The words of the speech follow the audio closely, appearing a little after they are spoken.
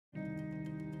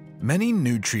Many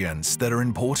nutrients that are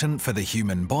important for the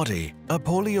human body are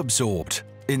poorly absorbed.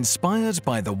 Inspired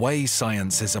by the way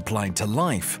science is applied to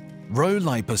life, Rho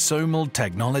Liposomal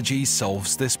technology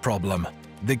solves this problem.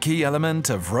 The key element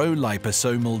of Rho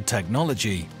Liposomal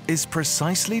technology is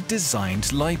precisely designed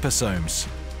liposomes.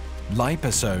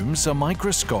 Liposomes are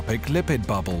microscopic lipid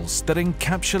bubbles that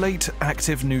encapsulate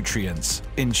active nutrients,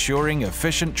 ensuring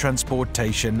efficient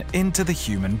transportation into the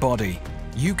human body.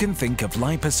 You can think of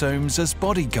liposomes as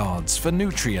bodyguards for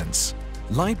nutrients.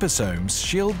 Liposomes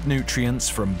shield nutrients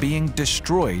from being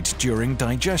destroyed during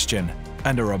digestion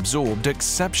and are absorbed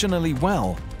exceptionally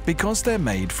well because they're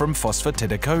made from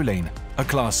phosphatidylcholine, a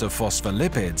class of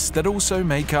phospholipids that also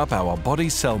make up our body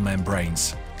cell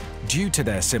membranes. Due to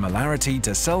their similarity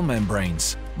to cell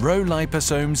membranes, Rho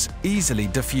liposomes easily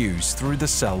diffuse through the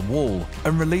cell wall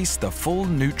and release the full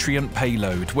nutrient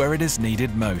payload where it is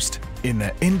needed most, in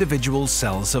the individual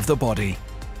cells of the body.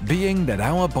 Being that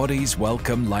our bodies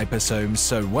welcome liposomes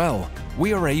so well,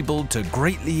 we are able to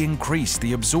greatly increase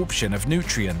the absorption of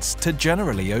nutrients to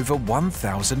generally over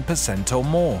 1000% or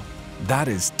more. That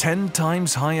is 10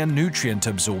 times higher nutrient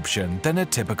absorption than a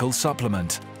typical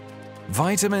supplement.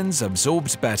 Vitamins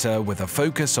absorbed better with a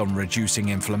focus on reducing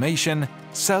inflammation,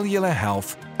 cellular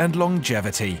health, and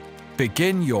longevity.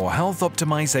 Begin your health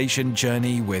optimization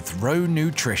journey with Rho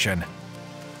Nutrition.